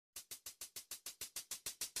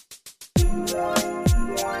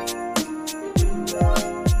Yo,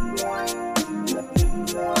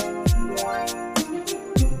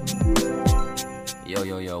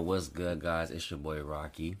 what's good, guys? It's your boy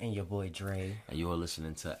Rocky. And your boy Dre. And you are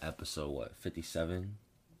listening to episode, 57?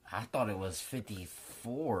 I thought it was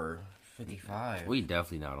 54, 55. We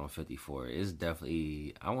definitely not on 54. It's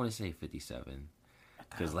definitely, I want to say 57.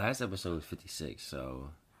 Because last episode was 56, so.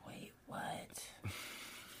 Wait, what?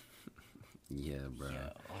 Yeah, bro.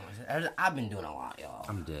 Yo, I've been doing a lot, y'all.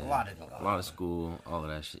 I'm dead. A lot of school, all of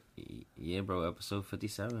that shit. Yeah, bro, episode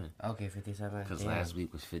 57. Okay, 57. Because last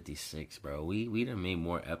week was 56, bro. We done made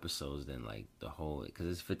more episodes than, like, the whole... Because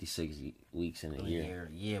it's 56 weeks in a year.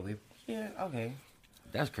 Yeah, okay.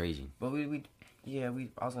 That's crazy. But I was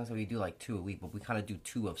going to say we do, like, 2 a week, but we kind of do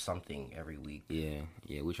 2 of something every week. Yeah,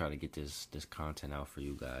 we try to get this content out for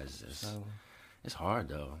you guys. It's hard,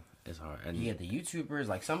 though. It's hard. And yeah, the YouTubers,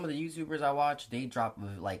 like, some of the YouTubers I watch, they drop,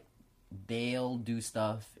 like... They'll do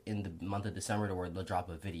stuff in the month of December where they'll drop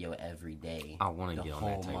a video every day. I want to get on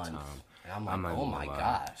that type month. time. And I'm like, oh my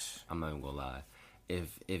gosh. I'm not even gonna lie.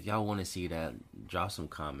 If y'all want to see that, drop some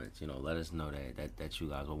comments. Let us know that you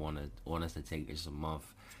guys will want us to take just a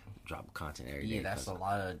month, drop content every day. Yeah, that's a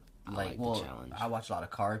lot of challenge. I watch a lot of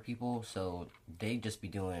car people, so they just be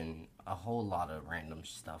doing a whole lot of random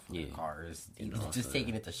stuff with the cars. Just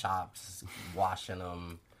taking it to shops, washing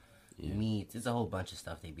them. Yeah. Meats, it's a whole bunch of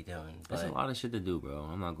stuff they be doing. There's a lot of shit to do, bro.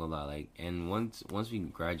 I'm not gonna lie. Like, and once we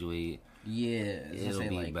graduate, it'll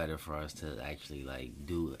be better for us to actually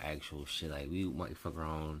do actual shit. Like, we might fuck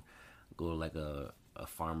around, go to like a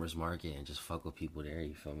farmer's market and just fuck with people there.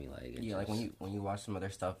 You feel me? Like, like when you watch some other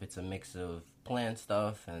stuff, it's a mix of planned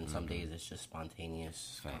stuff, and some days it's just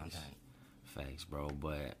spontaneous content. Facts, bro.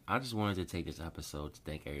 But I just wanted to take this episode to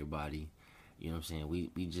thank everybody. You know what I'm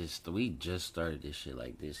saying? We just started this shit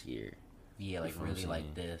like this year. Yeah, like really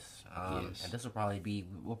like this. Yes. And this will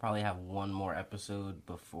we'll probably have one more episode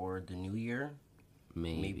before the new year.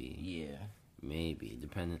 Maybe. Yeah. Maybe,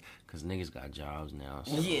 depending, because niggas got jobs now.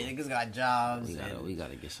 So yeah, niggas got jobs. We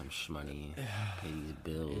gotta get some money, pay these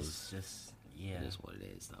bills. It's just, it is what it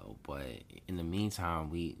is, though. But in the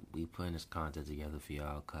meantime, we putting this content together for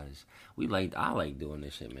y'all, because I like doing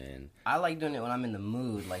this shit, man. I like doing it when I'm in the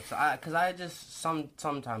mood, because I just,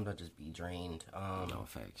 sometimes I just be drained. No,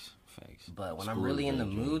 facts. But when I'm really in the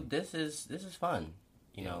mood, this is fun.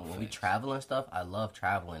 When we travel and stuff, I love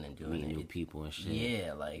traveling and doing meeting new people and shit.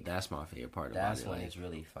 Yeah, that's my favorite part about it. That's when it's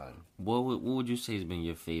really fun. What would you say has been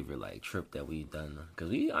your favorite trip that we've done?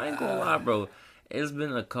 Because I ain't gonna lie, bro. It's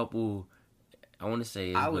been a couple. I want to say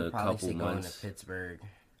it's been a couple months. I would probably say going to Pittsburgh.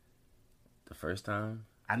 The first time?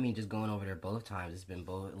 I mean, just going over there both times. It's been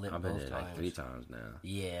I've been there like 3 times now.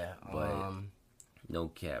 Yeah, but no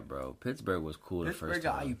cap, bro. Pittsburgh was cool the first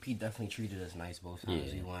time. IUP definitely treated us nice both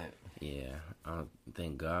times we went. Yeah,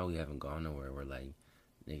 thank God we haven't gone nowhere where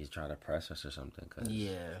niggas try to press us or something.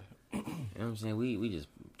 Yeah, you know what I'm saying? We just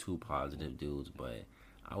 2 positive dudes, but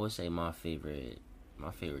I would say my favorite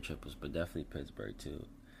trip was, but definitely Pittsburgh too.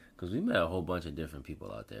 Because we met a whole bunch of different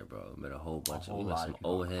people out there, bro. We met some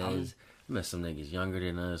old heads. We met some niggas younger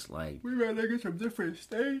than us. We met niggas from different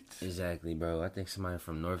states. Exactly, bro. I think somebody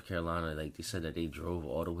from North Carolina, they said that they drove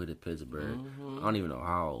all the way to Pittsburgh. Mm-hmm. I don't even know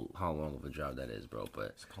how long of a drive that is, bro. But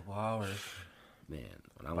it's a couple hours. Man,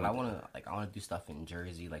 I want to do stuff in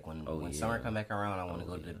Jersey. When summer come back around, I want to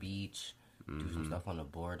go to the beach. Mm-hmm. Do some stuff on the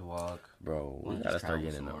boardwalk. Bro, we gotta start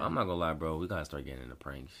getting into... I'm not gonna lie, bro. We gotta start getting into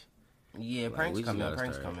pranks. Yeah, pranks coming.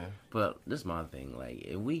 But this is my thing.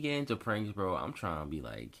 If we get into pranks, bro, I'm trying to be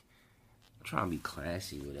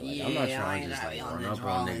classy with it. I'm not trying to just run up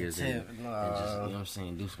on niggas and just, you know what I'm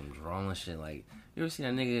saying, do some drawing shit. You ever see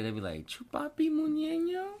that nigga that be like, Chupapi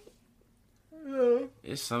Muñeño? Yeah.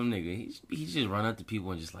 It's some nigga. He just run up to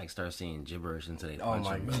people and just start saying gibberish until they punch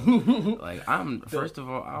him, bro. First of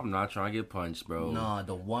all, I'm not trying to get punched, bro. Nah,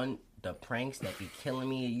 the pranks that be killing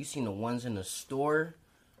me. You seen the ones in the store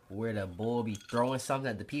where the bull be throwing something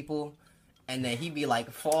at the people, and then he be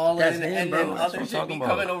falling, then other shit be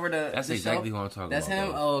coming over the. That's exactly who I'm talking about. That's him.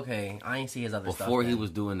 Bro. Oh, okay. I ain't see his other stuff. Before he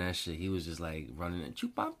was doing that shit, he was just running at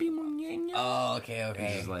Chupapi Muñeño. Oh, okay.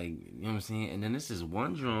 It's just you know what I'm saying. And then this is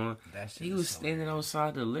one drone. He was standing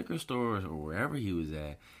outside the liquor store or wherever he was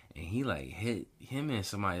at, and he hit him and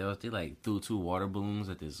somebody else. They threw 2 water balloons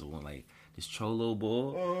at this one this cholo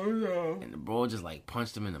bull. Oh no! And the bull just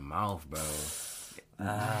punched him in the mouth, bro.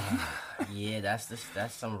 Yeah, that's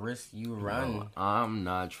some risk you run. No, I'm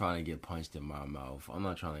not trying to get punched in my mouth. I'm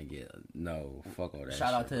not trying to get fuck all that.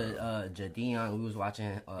 Shout out to Jadion. We was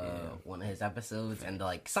watching one of his episodes, and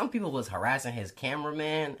some people was harassing his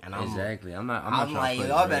cameraman, and I'm exactly. I'm not trying to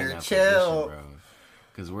y'all better chill, bro.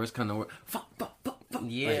 Because worst kind of fuck.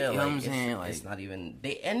 Yeah, like, you know like, what I'm saying? Like, it's not even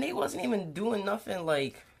they wasn't even doing nothing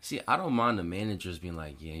like. See, I don't mind the managers being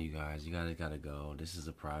like, "Yeah, you guys, you gotta go. This is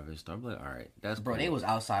a private store." I'm like, "All right, that's bro." cool. They was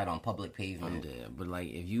outside on public pavement. I'm dead. But like,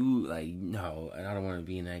 if you like, no, and I don't want to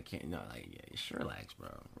be in that. No, like, yeah, just relax, bro.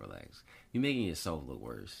 Relax. You're making yourself look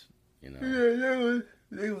worse. You know. Yeah,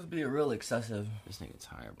 they was being real excessive. This nigga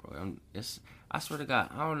tired, bro. I swear to God,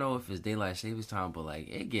 I don't know if it's daylight savings time, but like,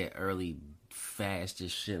 it get early fast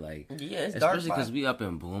as shit. Like, yeah, it's especially dark. Especially because we up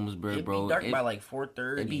in Bloomsburg, bro. It be dark by like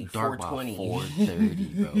 4:30. It be dark 4:20. by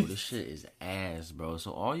 4:30, bro. This shit is ass, bro.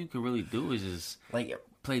 So all you can really do is just like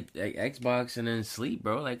play like, Xbox and then sleep,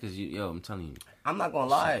 bro. Like, cause I'm telling you. I'm not gonna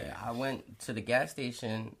lie. I went to the gas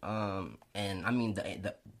station, and I mean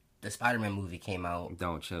the Spider-Man movie came out.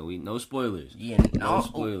 Don't chill. No spoilers. Yeah, no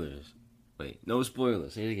spoilers. Wait, no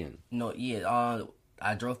spoilers. Say it again. No, yeah.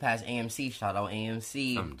 I drove past AMC. Shout out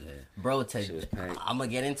AMC. I'm dead, bro. I'm gonna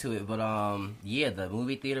get into it, but yeah, the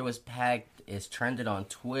movie theater was packed. It's trended on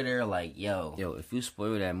Twitter. Like, yo, if you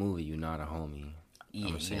spoil that movie, you're not a homie. Yeah,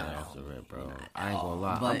 I'm gonna say that off the rip, bro. I ain't gonna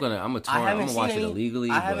lie. I'm gonna watch it illegally.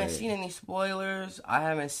 I haven't seen any spoilers. I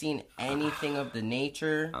haven't seen anything of the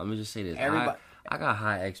nature. I'm gonna just say this. Everybody. I got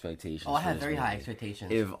high expectations. Oh, I have very high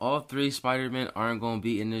expectations. If all 3 Spider-Men aren't gonna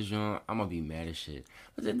be in this joint, I'm gonna be mad as shit.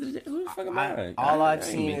 Who the fuck am I? All I've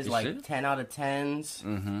seen is like shit. 10 out of 10s.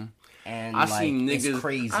 Mm-hmm. And I seen niggas, it's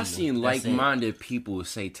crazy. I've seen like-minded people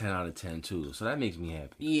say 10 out of 10 too, so that makes me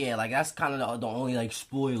happy. Yeah, like that's kind of the only like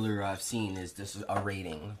spoiler I've seen is this a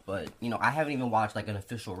rating, but I haven't even watched like an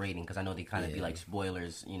official rating because I know they kind of be like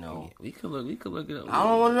spoilers. Yeah, we could look it up. I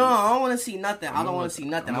don't want to know. I don't want to see nothing. I don't want to see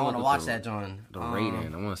nothing. I want to watch that, John. The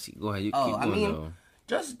rating. I want to see. Go ahead. You keep going. I mean,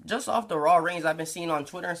 just off the raw ratings I've been seeing on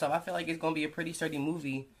Twitter and stuff, I feel like it's gonna be a pretty sturdy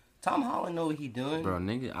movie. Tom Holland know what he doing. Bro,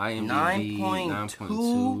 nigga, IMDb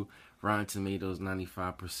 9.2. Rotten Tomatoes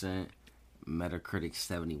 95%, Metacritic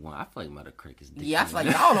 71. I feel like Metacritic is dick. Yeah, I feel like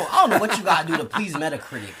I don't know what you gotta do to please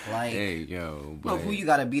Metacritic. Like, hey yo, I don't know who you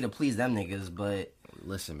gotta be to please them niggas, but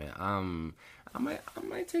listen, man, I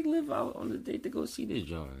might take Liv out on the date to go see this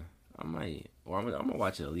joint. I might, or I'm gonna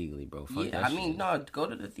watch it illegally, bro. Fuck that shit. No, go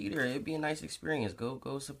to the theater. It'd be a nice experience.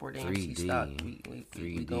 Go support AMC 3D, stock. We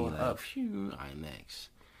 3D going like, up. IMAX.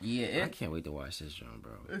 Yeah, I can't wait to watch this joint,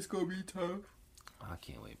 bro. It's gonna be tough. I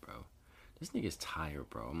can't wait, bro. This nigga's tired,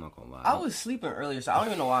 bro. I'm not gonna lie. I was sleeping earlier, so I don't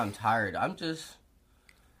even know why I'm tired. I don't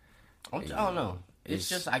know. It's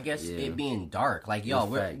just, I guess, it being dark. Like, yo,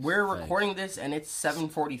 we're recording this, and it's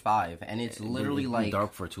 7:45, and it's literally like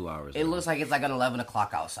dark for 2 hours. It looks like it's like an 11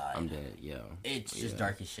 o'clock outside. I'm dead, yo. It's just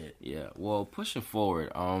dark as shit. Yeah. Well, pushing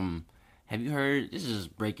forward, have you heard? This is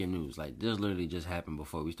breaking news. Like, this literally just happened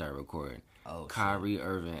before we started recording. Oh, Kyrie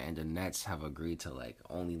Irving and the Nets have agreed to like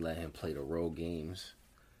only let him play the road games.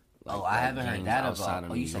 Like, I haven't heard that about.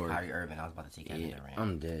 Oh, you said Kyrie Irving. I was about to take that in there, right?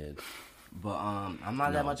 I'm dead. But I'm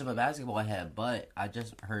not that much of a basketball head, but I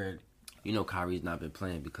just heard. Kyrie's not been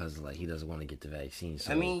playing because like he doesn't want to get the vaccine.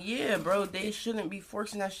 So I mean, yeah, bro, they shouldn't be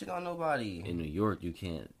forcing that shit on nobody. In New York, you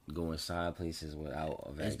can't go inside places without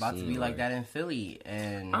a vaccine. It's about to be like that in Philly,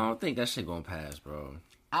 and I don't think that shit gonna pass, bro.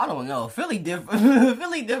 I don't know. Philly different.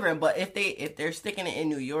 Philly different, but if they're sticking it in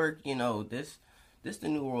New York, this the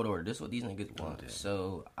new world order. This is what these niggas want. Okay.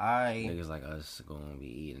 So niggas like us gonna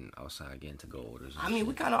be eating outside getting to go orders. I mean,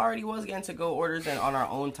 we kind of already was getting to go orders and on our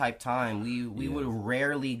own type time. We would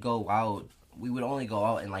rarely go out. We would only go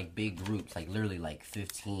out in like big groups, like literally like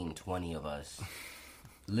 15, 20 of us.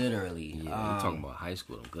 Literally. Yeah, we're talking about high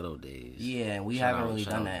school, them good old days. Yeah, and we haven't really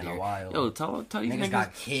done that in a while. Yo, tell these niggas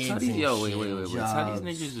got kids wait. Tell these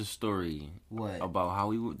niggas a story. What? About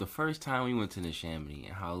how the first time we went to Neshaminy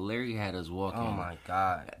and how Larry had us walking. Oh my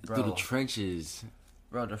god, bro. Through the trenches.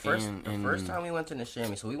 Bro, the first time we went to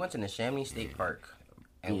Neshaminy, so we went to Neshaminy State Park.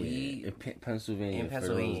 And in Pennsylvania. For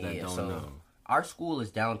those that don't know. Our school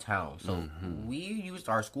is downtown, so we used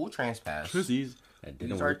our school transpass. Trizzies. We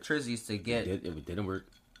used our Trizzies to get. It didn't work.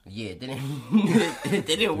 Yeah, it didn't. It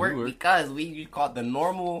didn't work because we caught the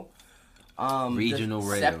normal regional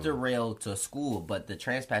rail, SEPTA rail to school, but the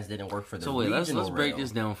transpass didn't work for the regional rail. So let's break this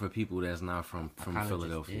down for people that's not from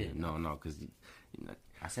Philadelphia. No, because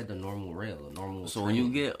I said the normal rail, the normal. So when you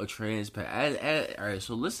get a transpass, all right.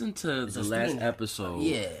 So listen to the last episode.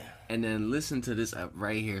 Yeah. And then listen to this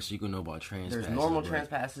right here so you can know about transpasses. There's normal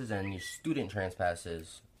transpasses and your student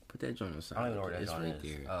transpasses. Put that joint aside. I don't even know where that joint right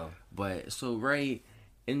is. There. Oh. But, so right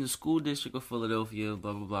in the school district of Philadelphia,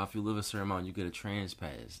 blah, blah, blah, if you live a certain amount, you get a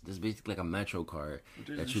transpass. There's basically like a Metro card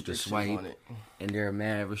that you can swipe. And there are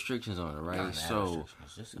mad restrictions on it, right? So,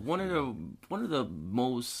 one of the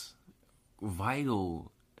most vital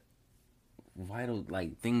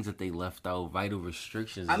like things that they left out, vital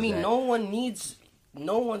restrictions. I mean, no one needs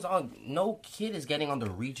no kid is getting on the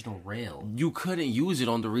regional rail. You couldn't use it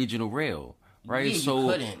on the regional rail, right? Yeah, so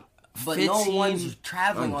you couldn't. But 15, no one's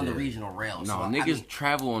traveling on the regional rail. No, so, niggas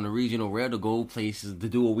travel on the regional rail to go places to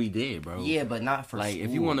do what we did, bro. Yeah, but not for like school,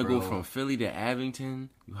 if you want to go from Philly to Abington,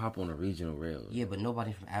 you hop on the regional rail. Yeah, but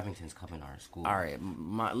nobody from Abington's coming to our school. All right,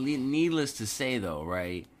 needless to say though,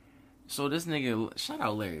 right? So this nigga, shout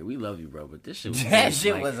out Larry, we love you, bro. But this shit was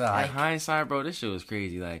crazy. Was in hindsight, bro. This shit was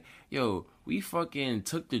crazy. Like, yo, we fucking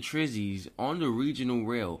took the trizzies on the regional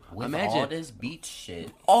rail. With imagine all this beach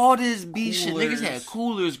shit. All this beach shit. Niggas had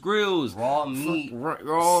coolers, grills, raw meat,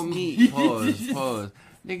 raw meat. Pause.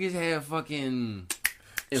 Niggas had fucking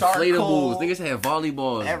inflatables. Niggas had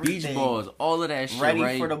volleyballs, everything. Beach balls, all of that shit. Ready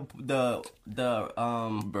right? for the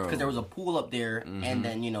because there was a pool up there, and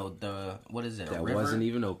then the what is it? That river? Wasn't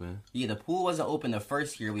even open. Yeah, the pool wasn't open the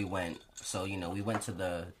first year we went. So we went to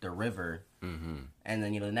the river, and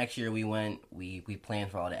then the next year we went. We planned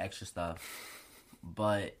for all the extra stuff,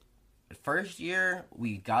 but the first year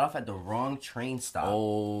we got off at the wrong train stop.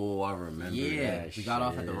 Oh, I remember. Yeah, we got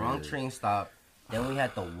off at the wrong train stop. Then we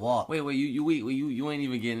had to walk. Wait, you ain't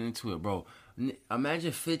even getting into it, bro.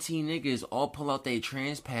 Imagine 15 niggas all pull out their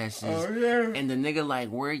trans passes, and the nigga like,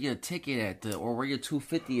 where your ticket at, or where your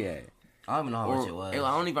 $250 at? I don't even know how much it was.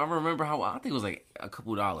 I remember how. I think it was like a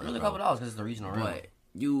couple dollars. It was a couple dollars because it's the regional rail. But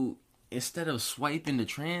instead of swiping the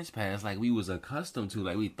trans pass like we was accustomed to,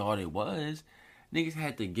 like we thought it was, niggas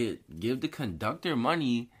had to give the conductor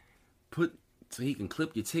money, so he can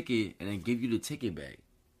clip your ticket and then give you the ticket back.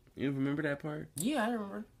 You remember that part? Yeah, I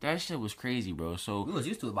remember. That shit was crazy, bro. So we was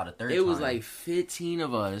used to it about a third. It was like 15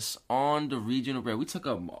 of us on the regional rail. We took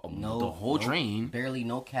up the whole train. Barely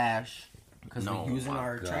no cash. Because we're using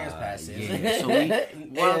our trans passes. Yeah. So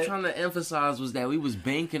what I'm trying to emphasize was that we was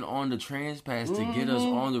banking on the trans pass to get us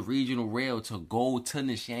on the regional rail to go to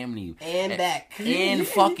Neshaminy. And back. And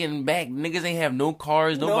fucking back. Niggas ain't have no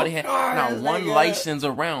cars. Nobody had not one license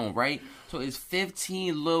around, right? So it's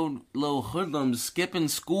 15 little hoodlums skipping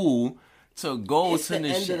school to go to the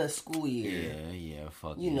end of the school year. Yeah,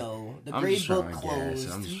 fuck the grade book closed.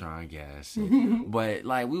 I'm just trying to guess. But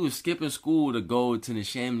like we was skipping school to go to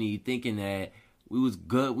Neshaminy thinking that we was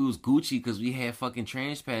good, we was Gucci because we had fucking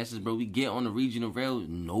trans passes, bro. We get on the regional rail,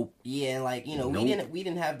 nope. Yeah, like nope. we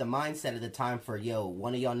didn't have the mindset at the time for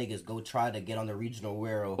one of y'all niggas go try to get on the regional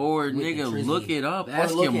rail, or nigga look it up,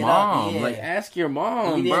 ask your mom, like ask your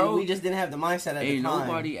mom, bro. We just didn't have the mindset at the time.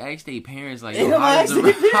 Nobody asked their parents like,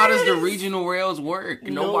 how does the regional rails work?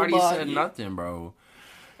 Nobody said nothing, bro.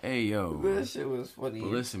 Hey yo, that shit was funny. But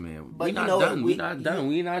listen, man, we not done. We not done.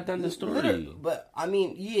 We not done the story. But I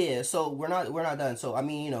mean, yeah. So we're not done. So I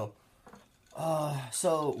mean,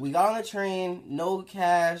 so we got on the train, no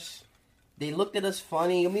cash. They looked at us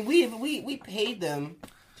funny. I mean, we paid them.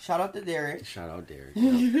 Shout out to Derek.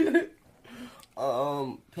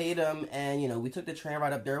 Paid them, and we took the train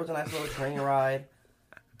ride up there. It was a nice little train ride.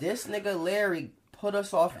 This nigga Larry put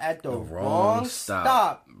us off at the wrong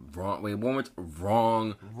stop. Wrong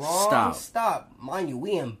stop. Mind you,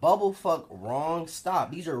 we in bubblefuck wrong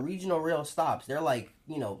stop. These are regional rail stops. They're like,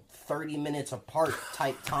 30 minutes apart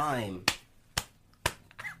type time.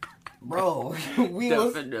 Bro, we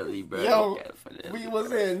was in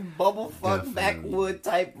bubblefuck backwood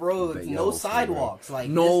type roads, no sidewalks, like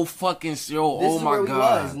no fucking oh my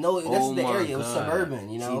god. That's the area. It was suburban,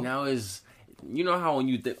 See, now is. You know how when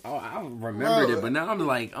you think, I remembered it, but now I'm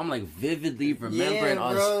like vividly remembering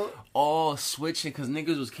us all switching because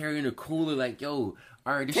niggas was carrying a cooler like, yo,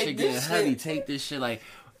 all right, this shit getting heavy. Take this shit like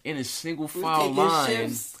in a single file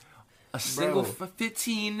line, a single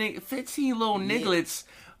 15 little nigglets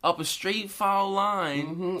up a straight file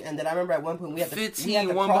line. And then I remember at one point we had to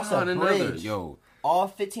 15 one behind another. Yo, all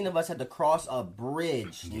 15 of us had to cross a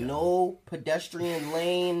bridge. Yeah. No pedestrian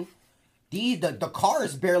lane. The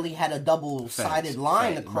cars barely had a double-sided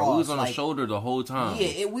line to cross. Bro, we was on the shoulder the whole time.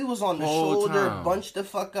 Yeah, we was on the shoulder, bunched the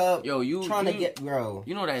fuck up. Yo, trying to get, bro.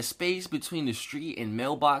 You know that space between the street and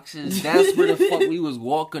mailboxes? That's where the fuck we was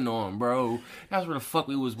walking on, bro. That's where the fuck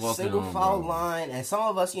we was walking Single on, Single file line, and some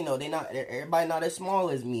of us, everybody not as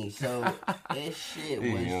small as me, so this shit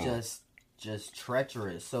was just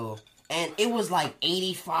treacherous. So. And it was like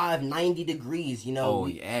 85, 90 degrees, Oh,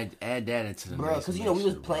 add that into the bro, because, we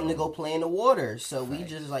was planning to go play in the water. So we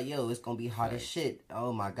just like, it's going to be hot as shit.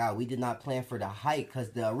 Oh, my God. We did not plan for the hike because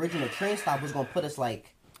the original train stop was going to put us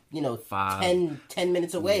like, 10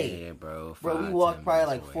 minutes away. Yeah, bro. Bro, we walked probably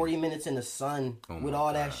like 40 minutes in the sun with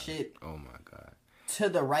all that shit. Oh, my God. to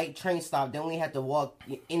the right train stop. Then we had to walk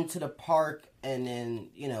into the park, and then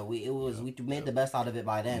we made the best out of it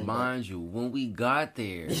by then. Mind you, when we got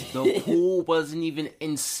there, the pool wasn't even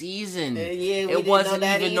in season. It wasn't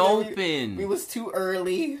even open. We was too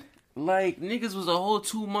early. Like, niggas was a whole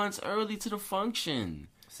 2 months early to the function.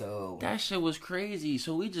 So that shit was crazy.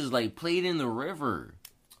 So we just like played in the river.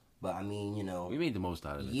 But I mean, we made the most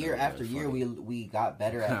out of it. Year after year, we got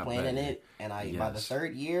better at planning it, and by the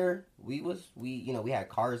third year, we had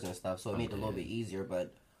cars and stuff, so it made it a little bit easier.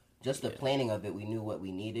 But just the planning of it, we knew what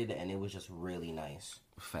we needed, and it was just really nice.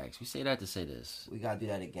 Facts. We say that to say this. We gotta do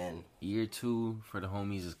that again. Year 2 for the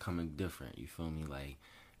homies is coming different. You feel me? Like,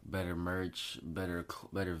 better merch, better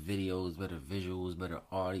videos, better visuals, better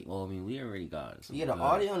audio. Well, I mean, we already got it. The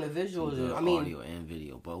audio and the visuals. Audio and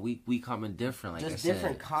video, but we coming different. Like just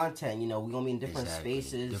different content. We gonna be in different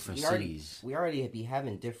spaces, different cities. We already be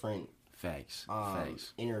having different. Facts. Different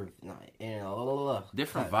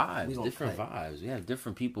vibes. Different vibes. We have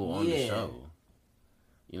different people on the show.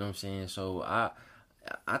 You know what I'm saying? So I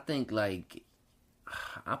think like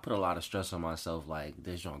I put a lot of stress on myself. Like,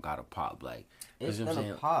 this joint gotta pop. Like, it's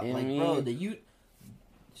gonna pop. Like, bro,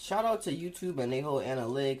 shout out to YouTube and their whole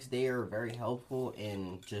analytics. They are very helpful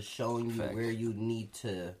in just showing you where you need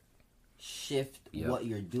to shift what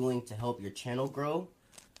you're doing to help your channel grow.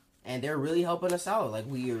 And they're really helping us out. Like,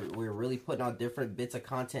 we're really putting out different bits of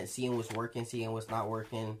content, seeing what's working, seeing what's not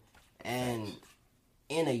working. And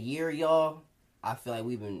in a year, y'all, I feel like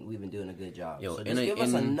we've been doing a good job. So just give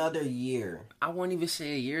us another year. I won't even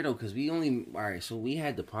say a year though, because so we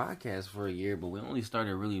had the podcast for a year, but we only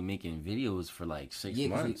started really making videos for like 6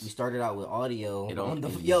 months. We started out with audio. We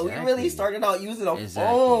really started out using a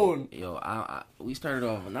phone. We started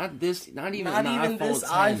off not even this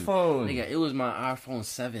iPhone. Nigga, it was my iPhone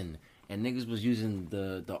 7. And niggas was using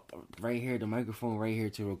the right here, the microphone right here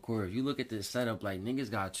to record. If you look at this setup, like,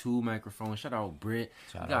 niggas got 2 microphones. Shout out Brit.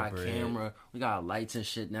 We got a camera. We got lights and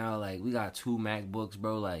shit now. Like, we got 2 MacBooks,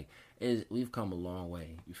 bro. Like, we've come a long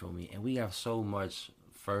way. You feel me? And we have so much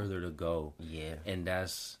further to go. Yeah. And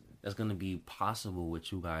that's going to be possible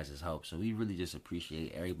with you guys' help. So we really just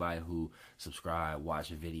appreciate everybody who subscribe,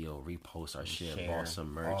 watch a video, repost our shit, bought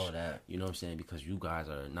some merch. All of that. You know what I'm saying? Because you guys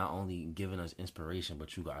are not only giving us inspiration,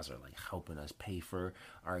 but you guys are like helping us pay for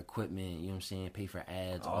our equipment, you know what I'm saying? Pay for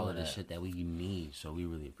ads, all of the shit that we need. So we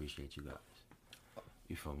really appreciate you guys.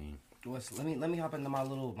 You feel me? Let me hop into my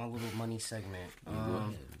little money segment. Go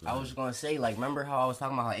ahead. I was just gonna say, like, remember how I was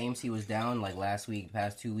talking about how AMC was down like last week,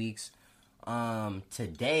 past 2 weeks?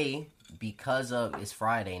 Today, because of it's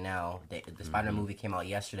Friday now, the Spider-Man movie came out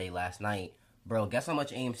last night. Bro, guess how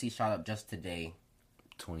much AMC shot up just today?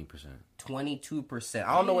 20%. 22%.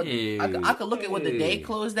 I don't know what I could look at what the day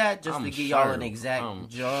closed at just to give y'all an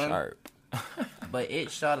exact sharp. But it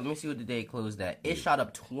shot. Let me see what the day closed at. It shot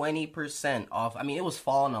up 20% off. I mean, it was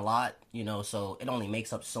falling a lot, so it only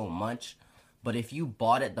makes up so much. But if you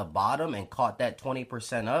bought at the bottom and caught that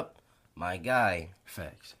 20% up, my guy,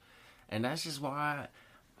 facts. And that's just why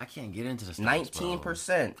I can't get into the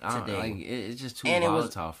 19% today. It's just too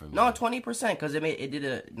volatile for me. No, 20% because it did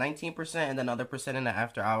a 19% and another percent in the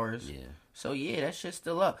after hours. Yeah. So yeah, that shit's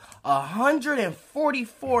still up.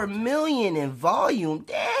 144 million in volume.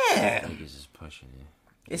 Damn. Niggas is pushing it.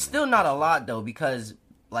 It's still not a lot though, because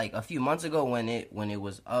like a few months ago when it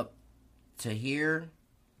was up to here,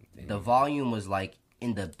 the volume was like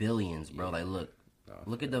in the billions, bro. Like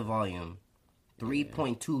look at the volume.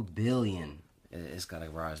 3.2 billion. It's gotta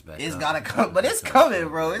rise back. It's gotta come, but it's coming,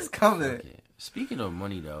 bro. It's coming. Okay. Speaking of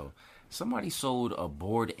money, though, somebody sold a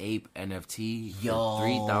Bored Ape NFT for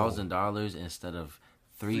 $3,000 instead of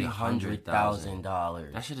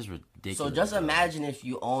 $300,000. That shit is ridiculous. So just imagine if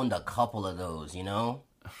you owned a couple of those,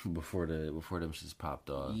 before them shits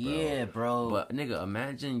popped off. Yeah, bro. But nigga,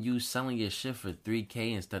 imagine you selling your shit for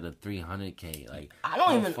 $3K instead of $300K. Like, I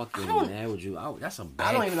don't even that's a bad.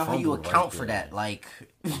 I don't even know how you account for that. Like,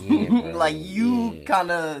 yeah, bro, like you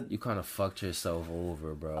kind of fucked yourself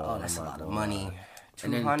over, bro. Oh, that's a lot of money.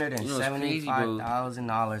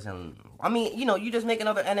 $275,000, and I mean, you just make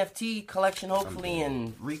another NFT collection, hopefully,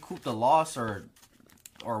 and recoup the loss or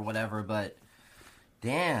whatever. But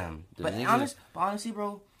damn. But honestly,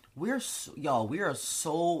 bro, we are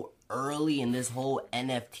so early in this whole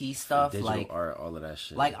NFT stuff. Digital like art, all of that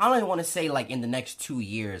shit. Like, I don't even want to say like in the next 2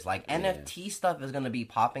 years. Like, NFT stuff is gonna be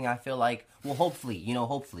popping. I feel like. Well, hopefully,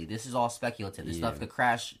 this is all speculative. This stuff could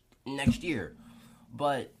crash next year,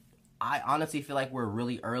 but I honestly feel like we're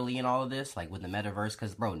really early in all of this, like with the metaverse,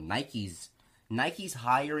 because bro, Nike's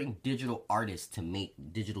hiring digital artists to make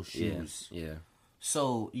digital shoes. Yeah.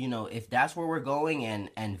 So, you know, if that's where we're going,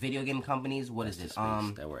 and video game companies, what is it?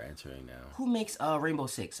 That we're entering now. Who makes Rainbow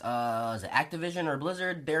Six? Is it Activision or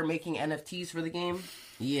Blizzard? They're making NFTs for the game.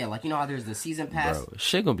 Yeah, like, you know how there's the season pass. Bro,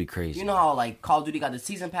 shit gonna be crazy. You know how like Call of Duty got the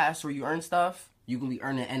season pass where you earn stuff. You can be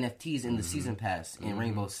earning NFTs in the season pass in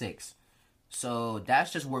Rainbow Six. So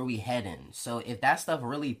that's just where we heading. So if that stuff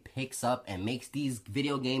really picks up and makes these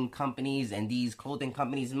video game companies and these clothing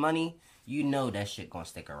companies money, you know that shit gonna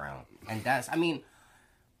stick around. And that's, I mean,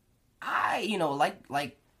 you know,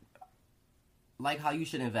 like how you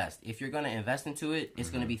should invest. If you're gonna invest into it, it's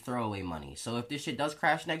gonna be throwaway money. So if this shit does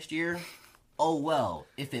crash next year, oh well.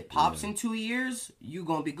 If it pops in 2 years, you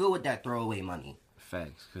gonna be good with that throwaway money.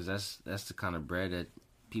 Facts, because that's the kind of bread that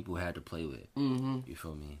people had to play with. Mm-hmm. You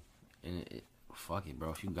feel me? And fuck it, bro.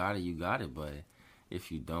 If you got it, you got it. But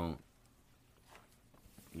if you don't,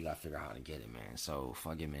 you gotta figure out how to get it, man. So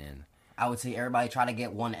fuck it, man. I would say everybody try to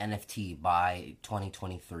get one NFT by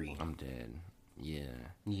 2023. I'm dead. Yeah.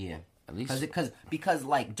 Yeah. At least because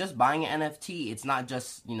like just buying an NFT, it's not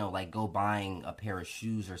just, you know, like go buying a pair of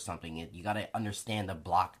shoes or something. You got to understand the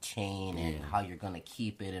blockchain and how you're gonna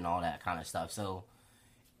keep it and all that kind of stuff. So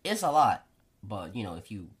it's a lot. But you know,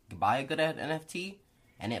 if you buy a good NFT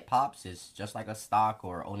and it pops, it's just like a stock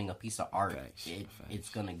or owning a piece of art. Facts. It's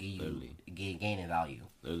gonna give you gain in value.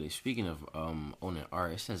 Literally, speaking of owning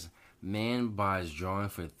art, it says man buys drawing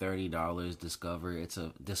for $30.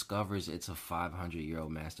 Discovers it's a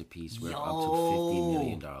 500-year-old masterpiece worth up to $50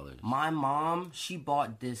 million. My mom, she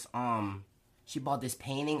bought this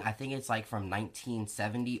painting. I think it's like from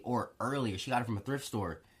 1970 or earlier. She got it from a thrift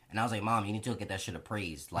store. And I was like, Mom, you need to get that shit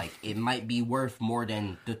appraised. Like, it might be worth more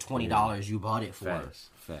than the $20 you bought it for. Facts.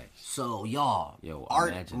 So,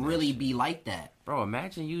 art really be like that. Bro,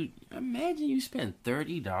 imagine you spend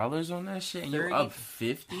 $30 on that shit and you're up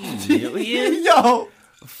 $50 million? Yo!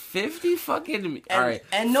 50 fucking alright.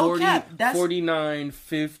 And no 40, cap, that's 49,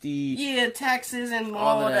 50. Yeah, taxes and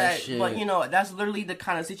all that shit. But you know, that's literally the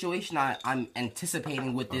kind of situation I'm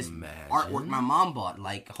anticipating with this artwork my mom bought.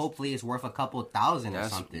 Like, hopefully it's worth a couple thousand or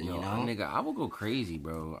something, you know? Nigga, I will go crazy,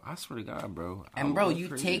 bro. I swear to God, bro. And bro,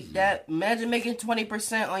 you take that, imagine making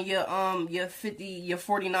 20% on your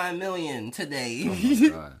 49 million today. Oh my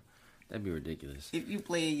God. That'd be ridiculous. If you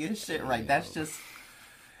play your shit right, that's just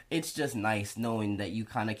it's just nice knowing that you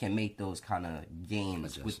kind of can make those kind of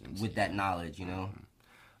gains with that knowledge, you know?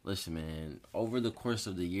 Listen, man, over the course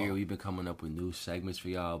of the year, we've been coming up with new segments for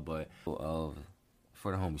y'all, but for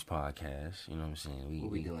the Homies podcast, you know what I'm saying?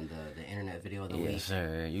 We doing the internet video of the week. Yes,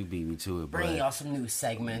 sir. You beat me to it, bring y'all some new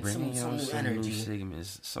segments, some new energy.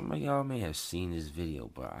 Some of y'all may have seen this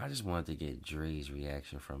video, but I just wanted to get Dre's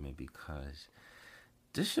reaction from it because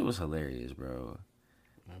this shit was hilarious, bro.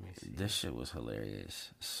 Let me see. This shit was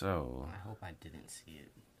hilarious. So I hope I didn't see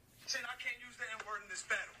it. Saying I can't use the N-word in this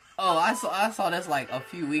battle. Oh, I saw this like a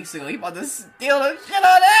few weeks ago. He about to steal the shit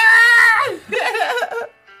out of that.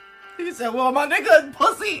 He said, "Well, my nigga,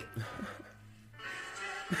 pussy."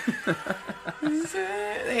 He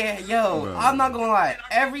said, "Yo, bro. I'm not gonna lie.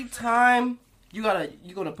 Every time you gonna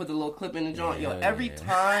put the little clip in the joint. Every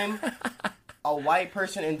time a white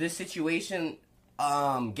person in this situation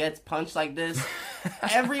gets punched like this,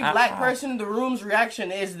 every black person in the room's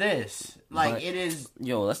reaction is this. Like, but, it is.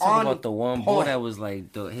 Yo, let's talk about the one boy that was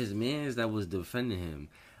like his mans that was defending him.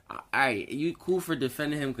 Alright, you cool for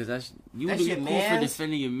defending him because that's cool for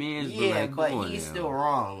defending your mans. Yeah, but he's still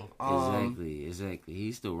wrong. Exactly.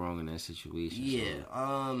 He's still wrong in that situation. Yeah.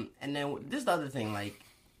 So. And then this is the other thing. Like,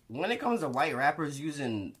 when it comes to white rappers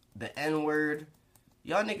using the N-word,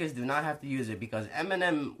 y'all niggas do not have to use it because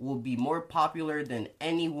Eminem will be more popular than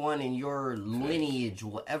anyone in your lineage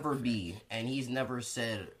will ever be, and he's never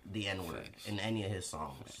said the N-word in any of his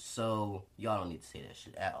songs. So y'all don't need to say that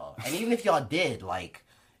shit at all. And even if y'all did, like,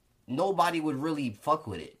 nobody would really fuck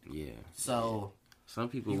with it. Yeah. So some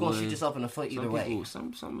people you're gonna shoot yourself in the foot either way.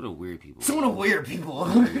 Some of the weird people. Some of the weird people.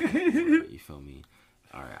 You feel me?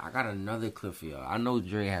 All right, I got another clip for y'all. I know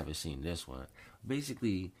Dre haven't seen this one.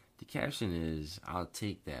 Basically, the caption is, "I'll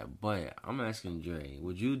take that," but I'm asking Dre,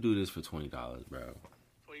 would you do this for $20, bro?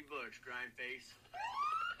 $20, grind face.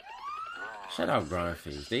 Shut up, grind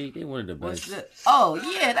face. They one of the best. Oh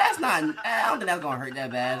yeah, that's not. I don't think that's gonna hurt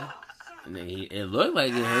that bad. And it looked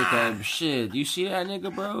like it hurt that shit. You see that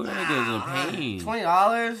nigga, bro? That nigga's in pain.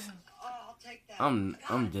 $20.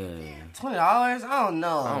 I'm dead. $20? I don't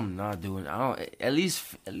know. I'm not doing. At least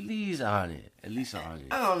 100. At least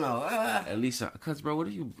 100. I don't know. At least, cause bro, what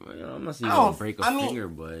if you? I'm not saying you're gonna break a finger,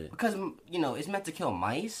 but because it's meant to kill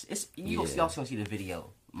mice. Y'all gonna see the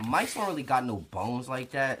video. Mice don't really got no bones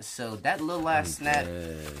like that, so that little ass snap.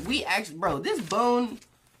 We actually, bro, this bone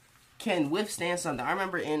can withstand something. I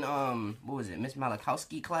remember in what was it, Miss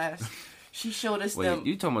Malakowski class? She showed us them.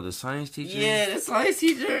 You talking about the science teacher? Yeah, the science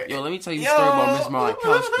teacher. Yo, let me tell you a story about Miss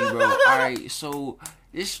Malakowski, bro. Alright, so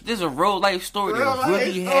this is a real life story that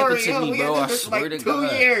really happened to me, bro. I swear to God.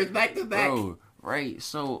 2 years back to back. Bro, right,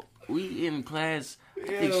 so we in class. I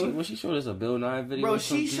think she showed us a Bill Nye video. Bro,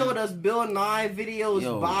 she showed us Bill Nye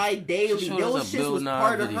videos bi-daily. Those shit was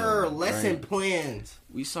part of her lesson plans.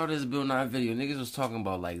 We saw this Bill Nye video. Niggas was talking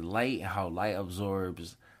about like light and how light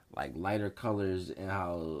absorbs like lighter colors and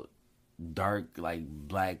how dark like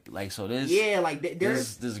black like so this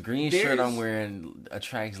this green shirt I'm wearing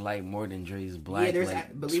attracts light more than Dre's black. Yeah,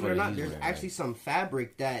 believe it or not, there's actually some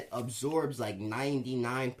fabric that absorbs like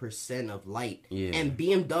 99% of light. Yeah. And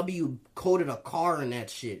BMW coated a car in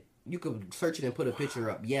that shit. You could search it and put a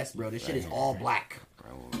picture up. Yes, bro, this shit is all black.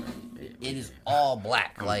 Bro, it is all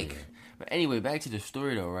black. Like, but anyway, back to the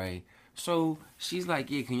story though, right? So she's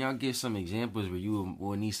like, yeah, can y'all give some examples where you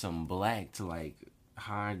will need some black to like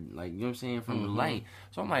hide, like, you know what I'm saying, from the light.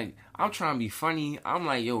 So I'm like, I'm trying to be funny. I'm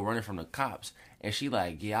like, yo, running from the cops. And she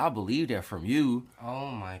like, yeah, I believe that from you. Oh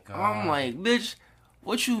my God. I'm like, bitch,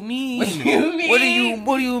 what you mean? What you mean?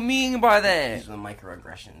 What do you mean by that? These are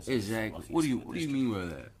microaggressions. Exactly. What do you mean by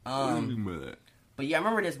that? What do you mean by that? But yeah, I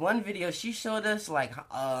remember this one video. She showed us like,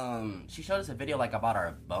 she showed us a video like about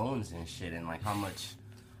our bones and shit, and like how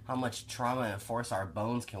much trauma and force our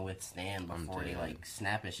bones can withstand before they like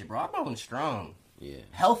snap and shit. Bro, our bones strong. Yeah.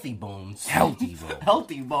 Healthy bones. Healthy bones.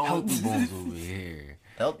 Healthy bones. Healthy bones over here.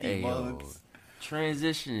 Healthy bones.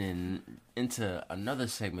 Transitioning into another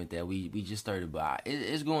segment that we just started, but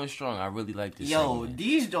it's going strong. I really like this segment.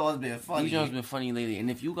 These jaws been funny. These jaws been funny lately.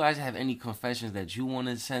 And if you guys have any confessions that you want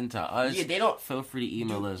to send to us, feel free to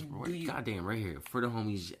email us. Goddamn, right here. For the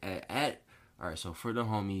homies Alright, so for the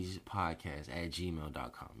homies podcast at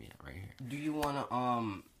gmail.com. Yeah, right here. Do you want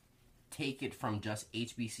to take it from just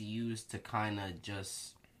HBCUs to kind of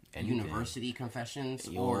just university confessions?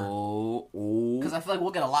 Or because I feel like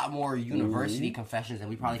we'll get a lot more university confessions, and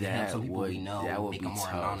we probably can have some people we know make them more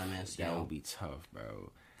anonymous. That would be tough,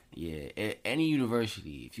 bro. Yeah, any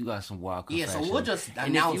university, if you got some wild confessions. Yeah, so we'll just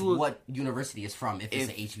announce what university it's from if it's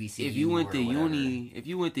an HBCU. If you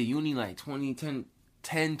went to uni like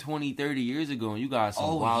 10, 20, 30 years ago, and you got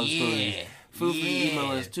some wild stories, feel free to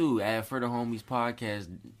email us too at For the Homies Podcast.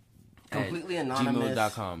 Completely anonymous.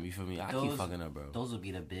 gmail.com, you feel me? I keep fucking up, bro. Those will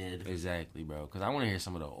be the bid. Exactly, bro. Because I want to hear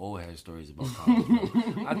some of the old head stories about college,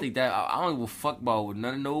 bro. I think that, I don't give a fuck about what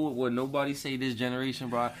nobody say this generation,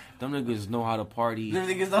 bro. Them niggas know how to party. Them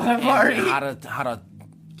niggas know how to party. How to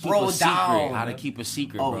keep a secret. How to keep a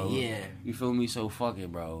secret, bro. Oh, yeah. You feel me? So fucking,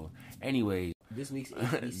 bro. Anyway. This week's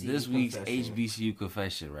HBCU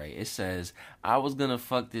confession, right? It says, I was gonna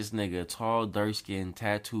fuck this nigga, tall, dark skin,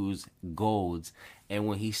 tattoos, golds, and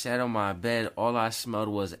when he sat on my bed, all I smelled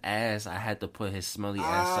was ass. I had to put his smelly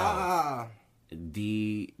ass out.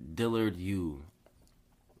 D. Dillard U.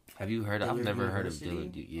 Have you heard? I've never heard of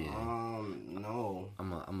Dillard U. Yeah. No.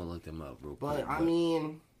 I'm gonna look them up real quick. But I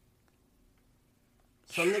mean,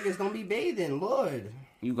 some niggas don't be bathing, Lord.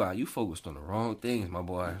 You focused on the wrong things, my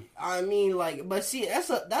boy. I mean, like, but see,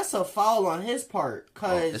 that's a foul on his part,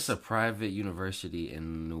 cause it's a private university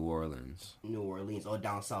in New Orleans.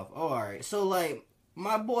 Down south. Oh, all right. So, like,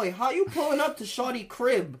 my boy, how you pulling up to shorty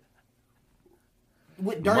crib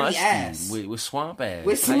with dirty ass, with swamp ass,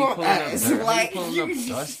 with swamp ass, like how you pulling up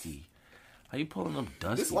dusty? How you pulling up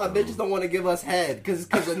dusty? This is why bitches don't want to give us head, cause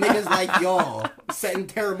the niggas like y'all setting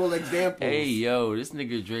terrible examples. Hey yo, this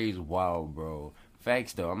nigga Dre's wild, bro.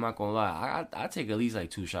 Facts though, I'm not gonna lie. I take at least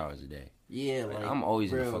like 2 showers a day. Yeah, like I'm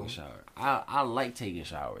always in the fucking shower. I like taking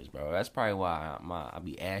showers, bro. That's probably why I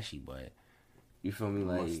be ashy, but you feel me,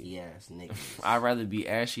 like musty ass niggas. I'd rather be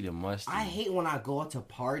ashy than musty. I hate when I go out to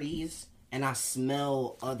parties and I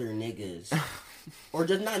smell other niggas, or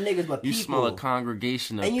just not niggas but you people. You smell a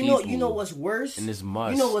congregation of people. And you know what's worse? And it's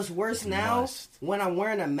must. You know what's worse now? When I'm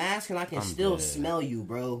wearing a mask and I can still smell you,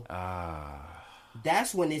 bro.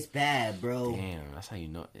 That's when it's bad, bro. Damn, that's how you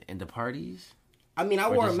know. In the parties? I mean, I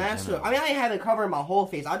wore a mask. I ain't had it covering my whole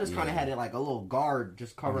face. I just kind of had it like a little guard,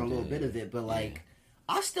 just covering a little bit of it. But like,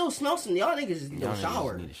 I still smell some. Y'all niggas need a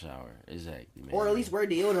shower. Need a shower, exactly, man. Or at least wear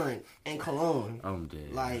deodorant and cologne. I'm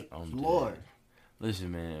dead. Like, Lord.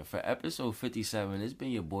 Listen, man. For episode 57, it's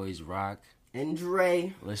been your boys Rock and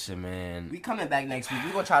Dre. Listen, man. We coming back next week.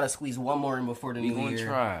 We gonna try to squeeze one more in before the new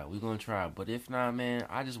year. We gonna try. But if not, man,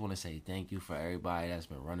 I just want to say thank you for everybody that's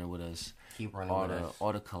been running with us. Keep running with us.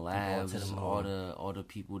 All the collabs, all the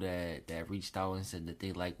people that reached out and said that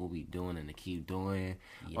they like what we doing and to keep doing.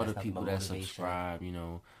 Yeah, all the people that subscribe, you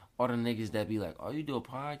know. All the niggas that be like, oh, you do a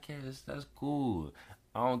podcast? That's cool.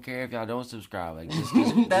 I don't care if y'all don't subscribe. Like,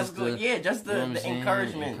 that's good. Yeah, just the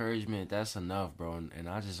encouragement. Encouragement, that's enough, bro. And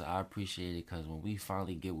I appreciate it because when we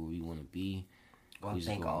finally get where we want to be, well, we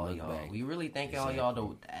thank all y'all. Back. We really thank all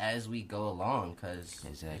y'all as we go along because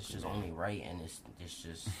it's just only right, and it's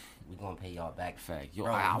just we gonna pay y'all back. Fact, yo,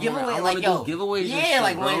 bro, I wanna do giveaways. Yeah,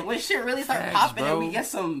 like when shit really start popping, and we get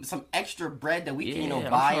some extra bread that we can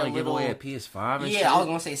buy a little giveaway a PS5. And shit. I was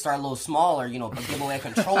gonna say start a little smaller, give away a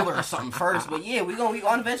controller or something first. But yeah, we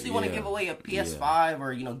eventually want to give away a PS5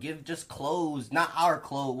 or give just clothes, not our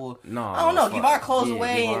clothes. Well, no, I don't know. Give our clothes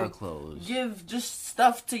away and give just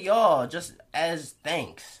stuff to y'all just as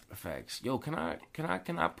thanks. Facts. Yo, can I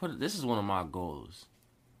put it? This is one of my goals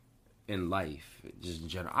in life, just in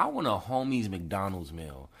general. I want a homies McDonald's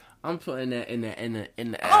meal. I'm putting that in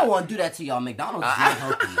the I don't want to do that to y'all. McDonald's is not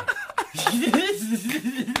healthy.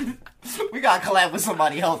 We gotta collab with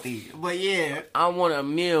somebody healthy, but yeah. I want a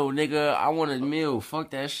meal, nigga. I want a meal. Fuck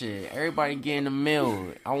that shit. Everybody getting a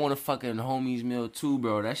meal. I want a fucking homies meal too,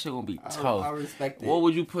 bro. That shit gonna be tough. I respect it. What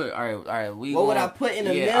would you put? All right. What would I put in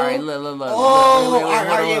a meal? All right, look. Oh, all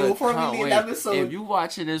right. Before we leave the episode, if you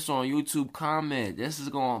watching this on YouTube, comment. This is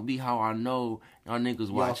gonna be how I know y'all niggas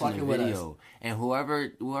watching the video. And whoever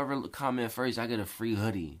comment first, I get a free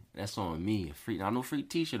hoodie. That's on me. Not no free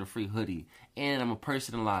t-shirt, a free hoodie. And I'm gonna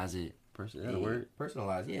personalize it. Is that a word?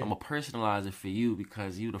 Personalize, yeah. I'm gonna personalize it for you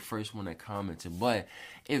because you the first one that commented. But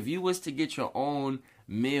if you was to get your own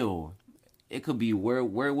meal, it could be where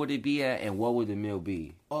would it be at and what would the meal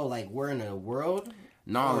be? Oh, like where in the world?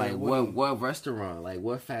 No, like what restaurant? Like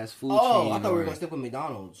what fast food chain? Oh, I thought we were gonna stick with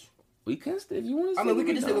McDonald's. We can if you want to. I mean, we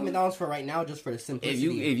can just stick with McDonald's for right now, just for the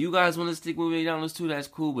simplicity. If you guys want to stick with McDonald's too, that's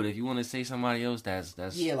cool. But if you want to say somebody else, that's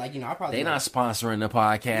yeah, like I probably they not sponsoring the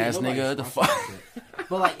podcast, nigga. The fuck.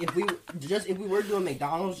 But like if we were doing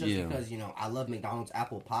McDonald's, just because I love McDonald's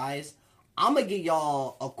apple pies, I'm gonna get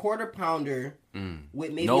y'all a quarter pounder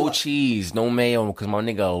with maybe no cheese, no mayo, because my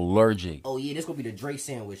nigga allergic. Oh yeah, this gonna be the Drake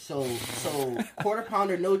sandwich. So quarter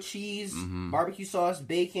pounder, no cheese, barbecue sauce,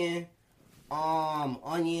 bacon.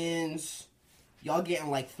 Onions. Y'all getting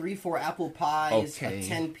like 3-4 apple pies, a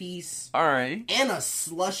 10-piece. All right. And a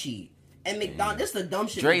slushie. And McDonald's, this is the dumb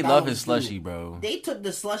shit. Dre love his slushie, bro. They took the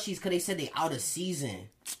slushies because they said they out of season.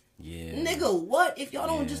 Yeah. Nigga, what? If y'all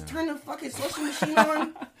don't just turn the fucking slushie machine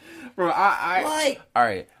on? Bro, all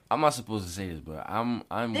right. I'm not supposed to say this, but I'm.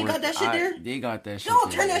 They got that shit there? They got that shit. Y'all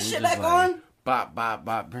turn that shit back on? Bop,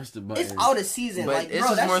 press the button. It's out of season. But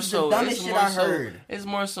bro, that's the dumbest shit I heard. It's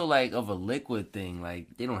more so like of a liquid thing.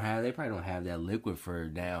 Like they probably don't have that liquid for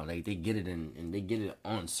now. Like they get it and they get it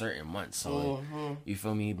on certain months. So you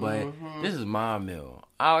feel me? But this is my meal.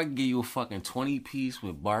 I'll give you a fucking 20-piece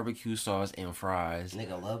with barbecue sauce and fries.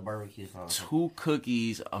 Nigga love barbecue sauce. 2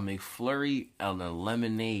 cookies, a McFlurry, and a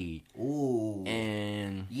lemonade. Ooh.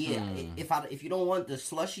 And yeah, if you don't want the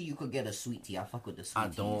slushy, you could get a sweet tea. I fuck with the sweet tea. I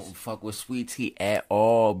don't fuck with sweet tea at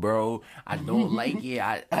all, bro. I don't like it.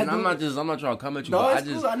 I'm not trying to come at you. No, it's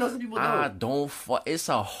cool. I know some people don't. I don't fuck. It's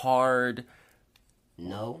a hard.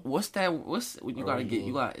 No. What's that? You gotta get?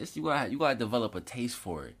 You gotta develop a taste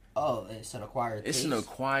for it. Oh, it's an acquired taste? It's an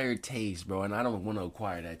acquired taste, bro, and I don't want to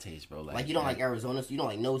acquire that taste, bro. Like you don't like Arizona, so you don't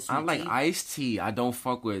like no sweet tea? I like iced tea. I don't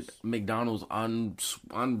fuck with McDonald's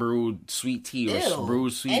unbrewed sweet tea or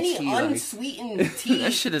brewed sweet tea. Any unsweetened tea.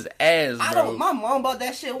 That shit is ass, bro. My mom bought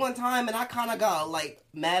that shit one time, and I kind of got like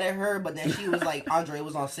mad at her, but then she was like, Andre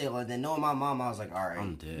was on sale, and then knowing my mom, I was like, all right.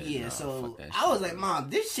 I'm dead. Yeah, so I was like, Mom,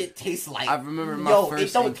 this shit tastes like... I remember my first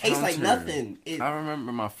it don't taste like nothing. I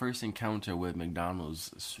remember my first encounter with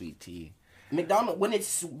McDonald's sweet tea. McDonald's, when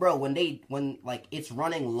it's it's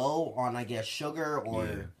running low on, I guess, sugar,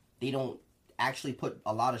 or they don't actually put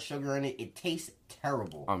a lot of sugar in it, it tastes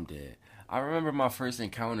terrible. I'm dead. I remember my first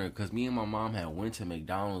encounter because me and my mom had went to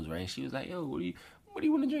McDonald's, right? And she was like, yo, what do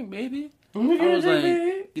you want to drink, baby? I was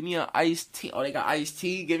like, give me an iced tea. Oh, they got iced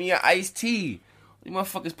tea? Give me an iced tea. You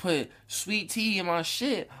motherfuckers put sweet tea in my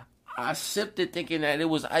shit. I sipped it thinking that it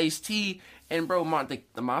was iced tea. And, bro, I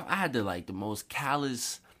had the most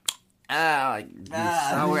callous...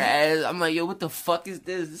 sour ass. I'm like, yo, what the fuck is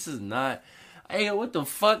this? This is not. Hey, yo, what the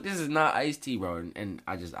fuck? This is not iced tea, bro. And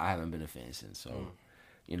I haven't been a fan since.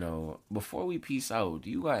 So, before we peace out, do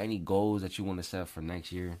you got any goals that you want to set for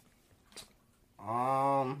next year?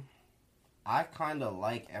 I kind of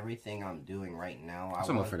like everything I'm doing right now. I'm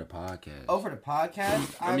talking for the podcast. Oh, for the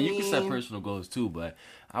podcast? I mean, you can set personal goals too, but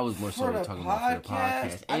I was more so talking about for the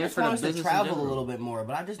podcast. I just want us to travel a little bit more,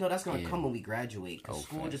 but I just know that's going to come when we graduate, because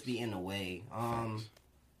school will just be in the way.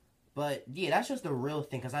 But yeah, that's just the real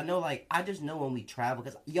thing. Cause I know, like, I just know when we travel.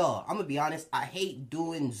 Cause yo, I'm gonna be honest, I hate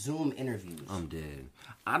doing Zoom interviews. I'm dead.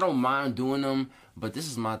 I don't mind doing them, but this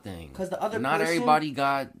is my thing. Cause the other not person, everybody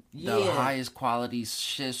got the highest quality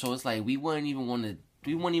shit. So it's like we wouldn't even want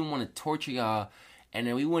to torture y'all. And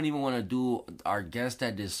then we wouldn't even want to do our guests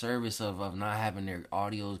that disservice of not having their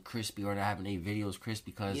audios crispy or not having their videos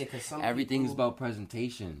crispy because everything's about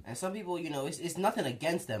presentation. And some people, you know, it's nothing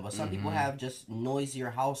against them, but some people have just noisier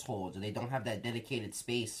households and they don't have that dedicated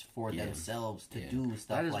space for themselves to do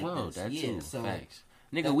stuff like this. That too. So facts.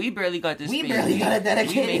 Nigga, we barely got this space. We barely got a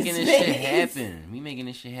dedicated We making space. this shit happen. We making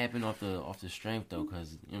this shit happen off the strength, though,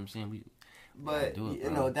 because, you know what I'm saying? But, you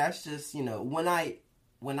know, that's just, you know, when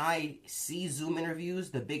I see Zoom interviews,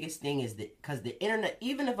 the biggest thing is that because the internet,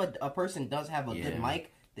 even if a person does have a good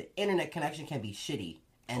mic, the internet connection can be shitty,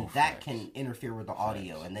 and that can interfere with the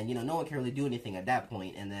audio. And then, you know, no one can really do anything at that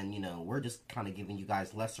point. And then, you know, we're just kind of giving you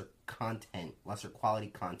guys lesser quality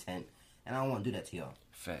content, and I don't want to do that to y'all.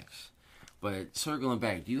 Facts. But circling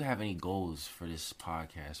back, do you have any goals for this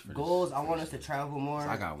podcast? I want us to travel more.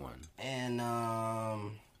 I got one. And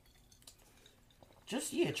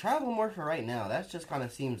just travel more for right now. That just kind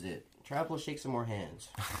of seems it. Travel, shake some more hands.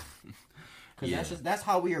 Because that's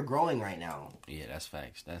how we are growing right now. Yeah, that's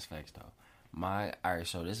facts. That's facts though. Alright,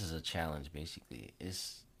 so this is a challenge basically.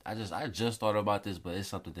 I just thought about this, but it's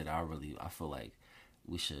something that I feel like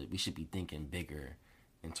we should be thinking bigger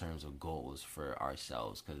in terms of goals for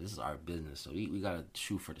ourselves, because this is our business, so we gotta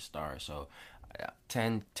shoot for the stars. So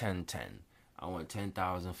 10 I want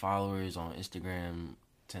 10,000 followers on Instagram,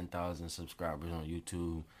 10,000 subscribers on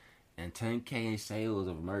YouTube, and 10K in sales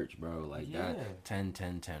of merch, bro. Like that 10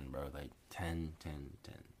 bro. Like 10.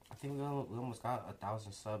 I think we almost got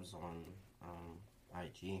 1,000 subs on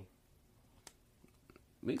IG.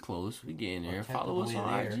 We close. We getting there. Follow us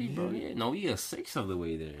on IG, bro. Yeah, no, we are 6 of the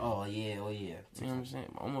way there. Oh yeah. You know what I'm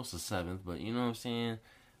saying? Almost a 7th, but you know what I'm saying?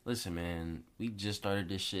 Listen, man, we just started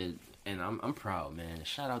this shit, and I'm proud, man.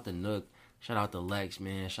 Shout out to Nook. Shout out to Lex,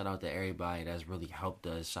 man. Shout out to everybody that's really helped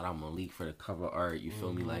us. Shout out Malik for the cover art. You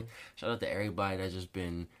feel me? Like, shout out to everybody that's just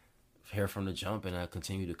been here from the jump and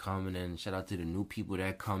continue to come. And then shout out to the new people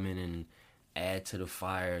that come in and add to the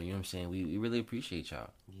fire. You know what I'm saying? We really appreciate y'all.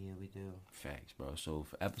 Yeah, we do. Facts, bro. So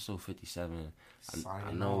for episode 57,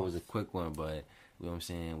 I know it was a quick one, but you know what I'm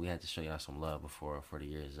saying? We had to show y'all some love before the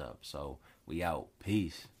year is up. So we out.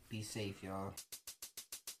 Peace. Be safe, y'all.